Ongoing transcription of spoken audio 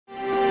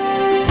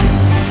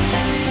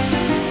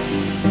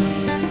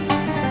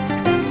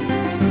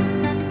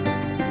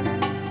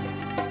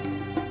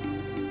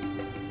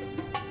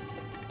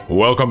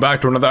Welcome back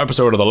to another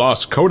episode of the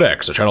Lost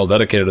Codex, a channel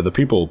dedicated to the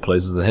people,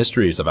 places, and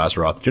histories of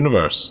Azeroth's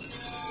universe.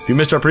 If you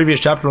missed our previous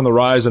chapter on the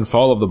rise and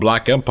fall of the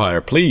Black Empire,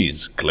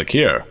 please click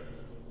here.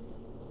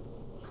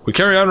 We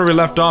carry on where we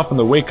left off in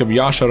the wake of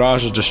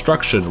Yogg-Saron's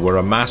destruction, where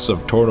a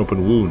massive torn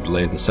open wound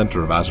lay at the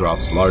center of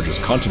Azeroth's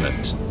largest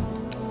continent.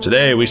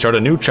 Today we start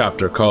a new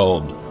chapter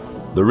called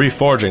The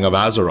Reforging of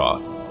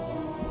Azeroth.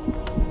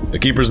 The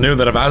Keepers knew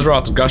that if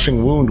Azeroth's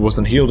gushing wound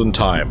wasn't healed in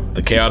time,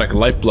 the chaotic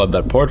lifeblood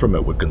that poured from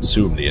it would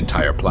consume the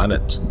entire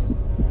planet.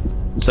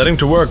 Setting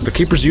to work, the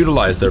Keepers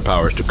utilized their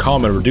powers to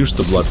calm and reduce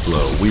the blood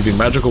flow, weaving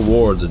magical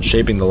wards and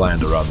shaping the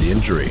land around the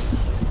injury.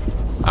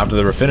 After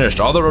they were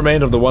finished, all that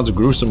remained of the once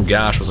gruesome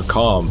gash was a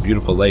calm,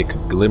 beautiful lake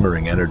of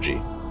glimmering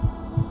energy.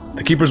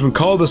 The Keepers would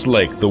call this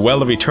lake the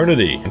Well of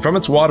Eternity, and from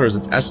its waters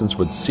its essence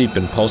would seep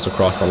and pulse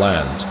across the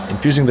land,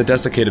 infusing the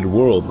desiccated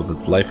world with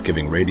its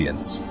life-giving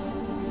radiance.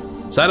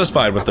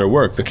 Satisfied with their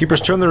work, the Keepers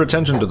turned their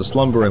attention to the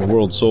slumbering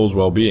world soul's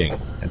well-being,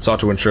 and sought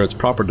to ensure its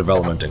proper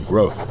development and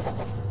growth.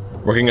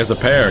 Working as a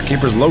pair,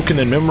 Keepers Loken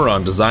and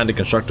Mimron designed and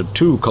constructed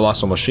two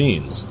colossal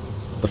machines,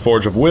 the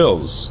Forge of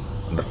Wills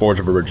and the Forge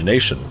of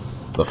Origination.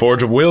 The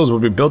Forge of Wills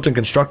would be built and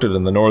constructed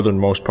in the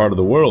northernmost part of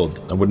the world,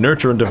 and would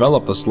nurture and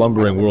develop the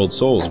slumbering world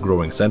soul's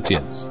growing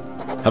sentience.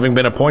 Having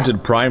been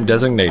appointed Prime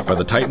Designate by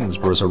the Titans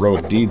for his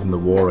heroic deeds in the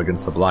war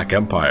against the Black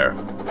Empire,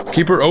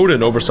 Keeper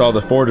Odin oversaw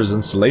the Forge's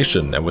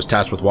installation and was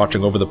tasked with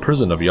watching over the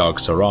prison of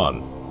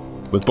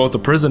Yogg-Saron. With both the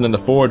prison and the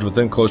Forge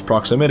within close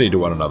proximity to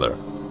one another,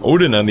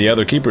 Odin and the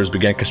other Keepers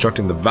began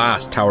constructing the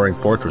vast, towering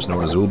fortress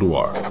known as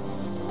Ulduar.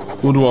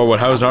 Ulduar would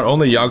house not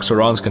only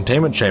Yogg-Saron's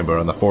containment chamber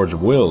and the Forge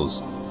of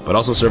Wills, but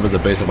also serve as a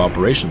base of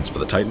operations for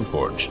the Titan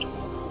Forged.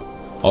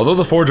 Although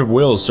the Forge of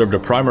Wills served a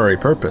primary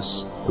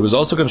purpose, it was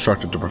also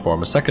constructed to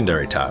perform a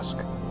secondary task.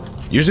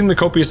 Using the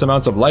copious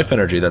amounts of life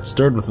energy that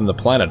stirred within the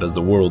planet as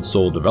the world's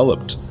soul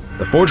developed,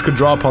 the Forge could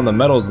draw upon the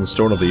metals and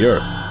stone of the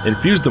earth,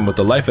 infuse them with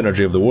the life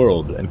energy of the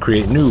world, and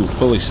create new,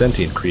 fully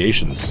sentient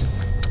creations.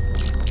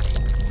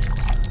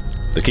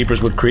 The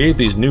Keepers would create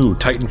these new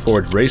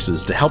Titan-forged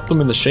races to help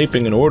them in the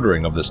shaping and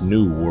ordering of this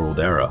new world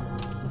era.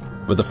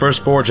 With the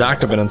first Forge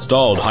active and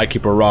installed, High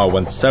Keeper Ra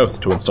went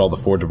south to install the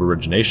Forge of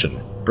Origination,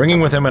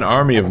 bringing with him an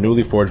army of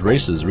newly forged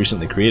races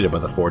recently created by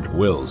the Forge of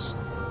Wills.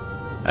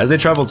 As they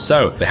traveled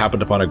south, they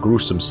happened upon a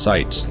gruesome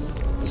sight,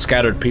 the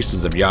scattered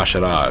pieces of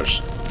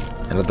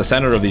Ahn'Qiraj, and at the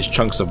center of these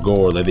chunks of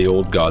gore lay the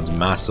old god's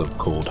massive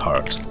cold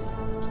heart.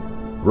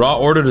 Ra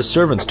ordered his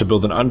servants to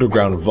build an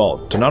underground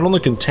vault to not only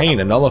contain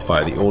and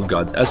nullify the old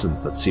god's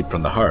essence that seeped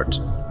from the heart,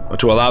 but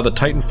to allow the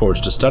Titan Forge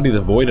to study the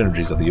void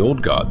energies of the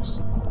old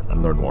gods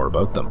and learn more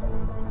about them.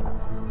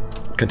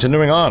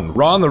 Continuing on,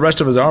 Ra and the rest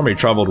of his army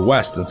traveled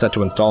west and set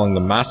to installing the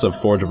massive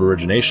Forge of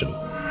Origination.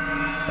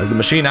 As the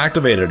machine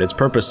activated, its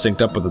purpose synced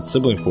up with its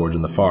sibling forge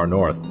in the far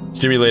north,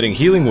 stimulating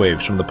healing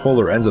waves from the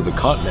polar ends of the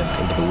continent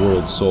into the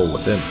world's soul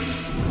within.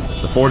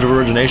 The Forge of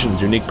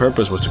Origination's unique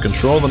purpose was to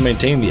control and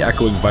maintain the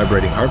echoing,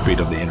 vibrating heartbeat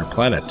of the inner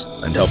planet,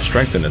 and help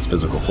strengthen its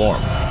physical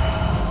form.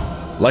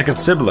 Like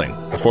its sibling,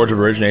 the Forge of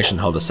Origination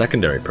held a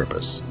secondary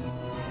purpose.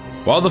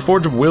 While the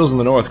Forge of Wills in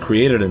the north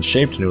created and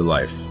shaped new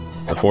life,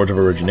 the Forge of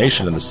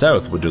Origination in the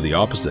south would do the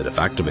opposite if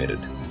activated.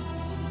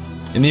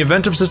 In the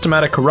event of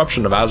systematic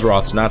corruption of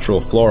Azeroth's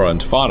natural flora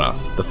and fauna,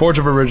 the Forge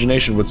of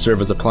Origination would serve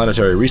as a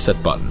planetary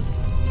reset button.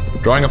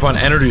 Drawing upon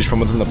energies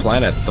from within the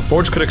planet, the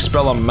Forge could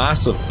expel a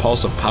massive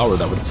pulse of power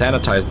that would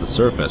sanitize the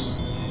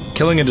surface,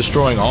 killing and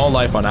destroying all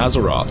life on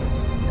Azeroth,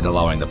 and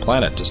allowing the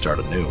planet to start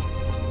anew.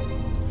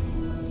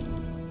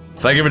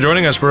 Thank you for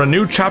joining us for a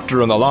new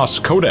chapter on the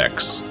Lost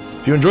Codex.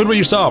 If you enjoyed what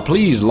you saw,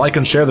 please like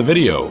and share the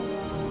video.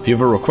 If you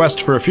have a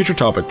request for a future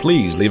topic,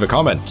 please leave a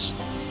comment.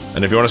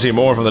 And if you want to see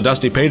more from the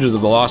dusty pages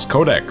of the Lost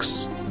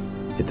Codex,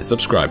 hit the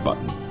subscribe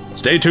button.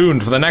 Stay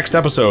tuned for the next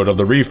episode of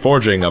The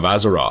Reforging of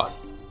Azeroth.